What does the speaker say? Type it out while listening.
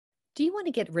Do you want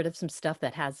to get rid of some stuff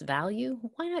that has value?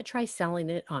 Why not try selling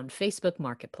it on Facebook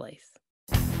Marketplace?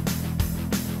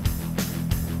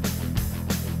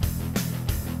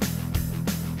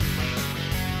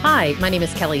 Hi, my name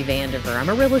is Kelly Vandiver. I'm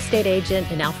a real estate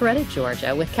agent in Alpharetta,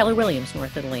 Georgia, with Keller Williams,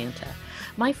 North Atlanta.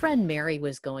 My friend Mary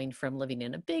was going from living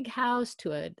in a big house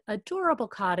to a adorable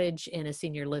cottage in a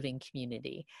senior living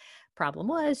community. Problem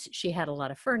was, she had a lot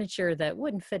of furniture that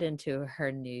wouldn't fit into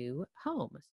her new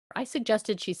home. I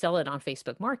suggested she sell it on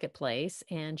Facebook Marketplace,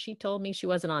 and she told me she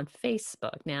wasn't on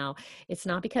Facebook. Now, it's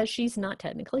not because she's not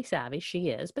technically savvy, she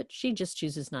is, but she just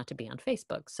chooses not to be on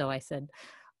Facebook. So I said,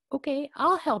 okay,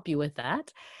 I'll help you with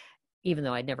that, even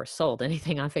though I'd never sold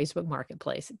anything on Facebook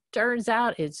Marketplace. Turns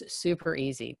out it's super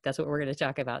easy. That's what we're going to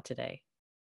talk about today.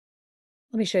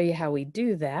 Let me show you how we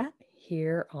do that.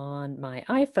 Here on my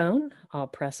iPhone, I'll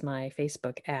press my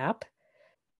Facebook app.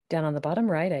 Down on the bottom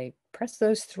right, I press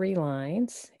those three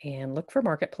lines and look for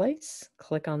Marketplace.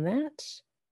 Click on that.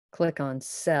 Click on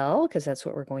Sell, because that's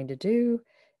what we're going to do.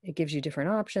 It gives you different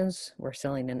options. We're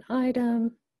selling an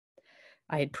item.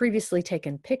 I had previously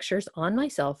taken pictures on my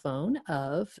cell phone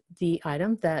of the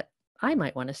item that I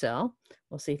might want to sell.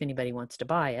 We'll see if anybody wants to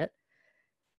buy it.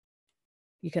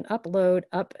 You can upload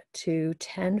up to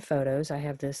 10 photos. I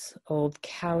have this old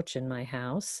couch in my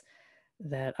house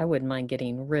that I wouldn't mind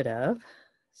getting rid of.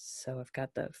 So I've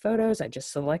got the photos, I just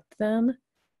select them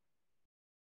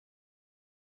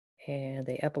and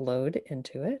they upload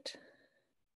into it.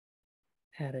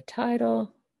 Add a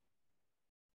title.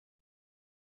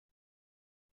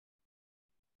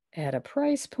 Add a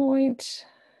price point.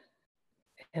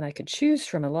 And I could choose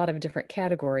from a lot of different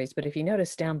categories, but if you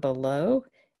notice down below,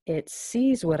 it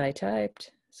sees what I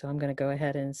typed. So I'm going to go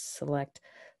ahead and select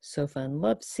sofa and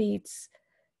love seats.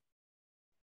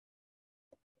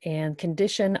 And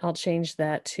condition, I'll change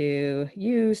that to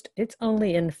used. It's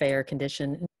only in fair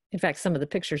condition. In fact, some of the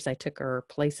pictures I took are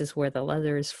places where the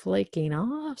leather is flaking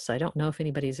off, so I don't know if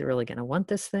anybody's really going to want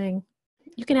this thing.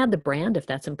 You can add the brand if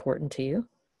that's important to you.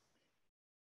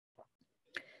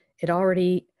 It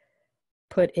already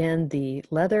put in the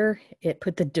leather. It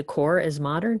put the decor as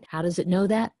modern. How does it know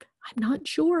that? I'm not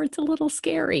sure. It's a little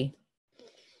scary.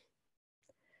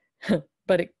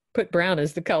 But it put brown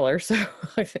as the color, so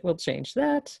I think we'll change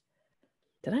that.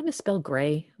 Did I misspell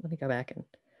gray? Let me go back and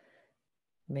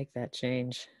make that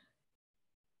change.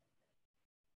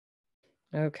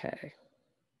 Okay.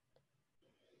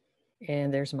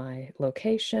 And there's my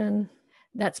location.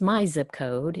 That's my zip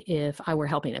code. If I were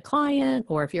helping a client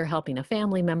or if you're helping a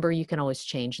family member, you can always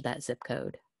change that zip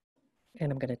code. And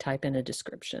I'm going to type in a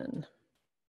description.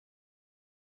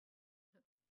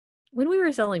 When we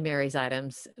were selling Mary's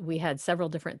items, we had several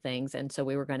different things. And so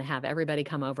we were going to have everybody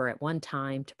come over at one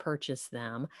time to purchase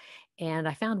them. And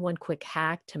I found one quick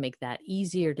hack to make that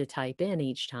easier to type in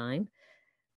each time.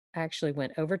 I actually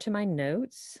went over to my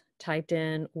notes, typed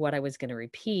in what I was going to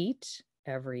repeat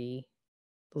every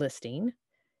listing,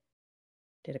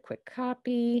 did a quick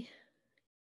copy,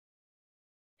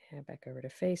 head back over to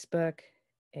Facebook,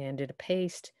 and did a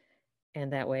paste.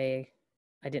 And that way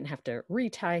I didn't have to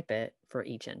retype it for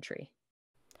each entry.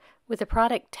 With the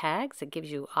product tags, it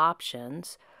gives you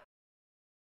options,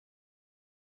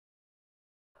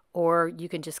 or you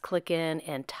can just click in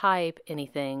and type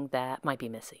anything that might be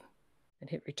missing. And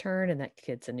hit return, and that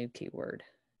gets a new keyword.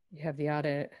 You have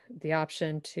the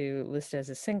option to list as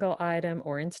a single item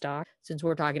or in stock. Since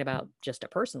we're talking about just a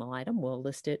personal item, we'll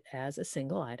list it as a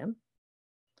single item.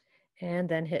 And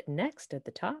then hit next at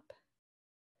the top.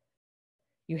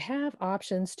 You have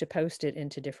options to post it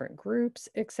into different groups,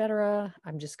 etc.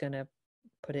 I'm just going to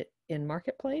put it in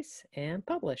Marketplace and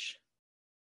publish.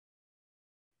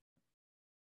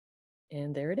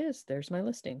 And there it is. There's my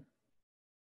listing.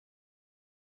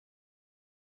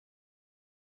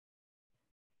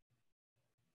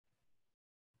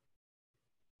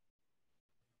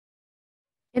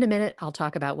 In a minute, I'll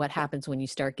talk about what happens when you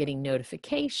start getting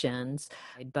notifications.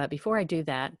 But before I do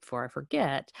that, before I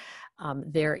forget,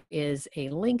 there is a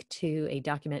link to a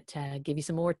document to give you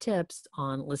some more tips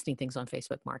on listing things on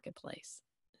Facebook Marketplace.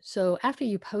 So after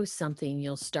you post something,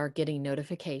 you'll start getting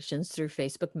notifications through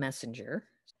Facebook Messenger.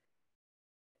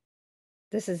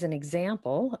 This is an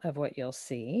example of what you'll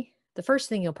see. The first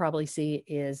thing you'll probably see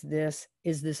is this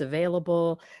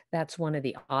available? That's one of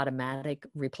the automatic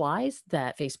replies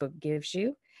that Facebook gives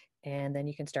you. And then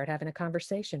you can start having a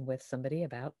conversation with somebody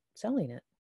about selling it.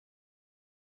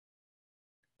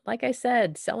 Like I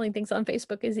said, selling things on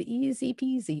Facebook is easy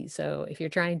peasy. So if you're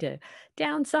trying to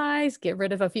downsize, get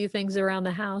rid of a few things around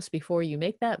the house before you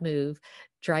make that move,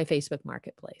 try Facebook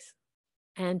Marketplace.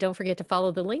 And don't forget to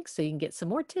follow the link so you can get some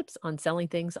more tips on selling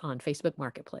things on Facebook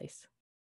Marketplace.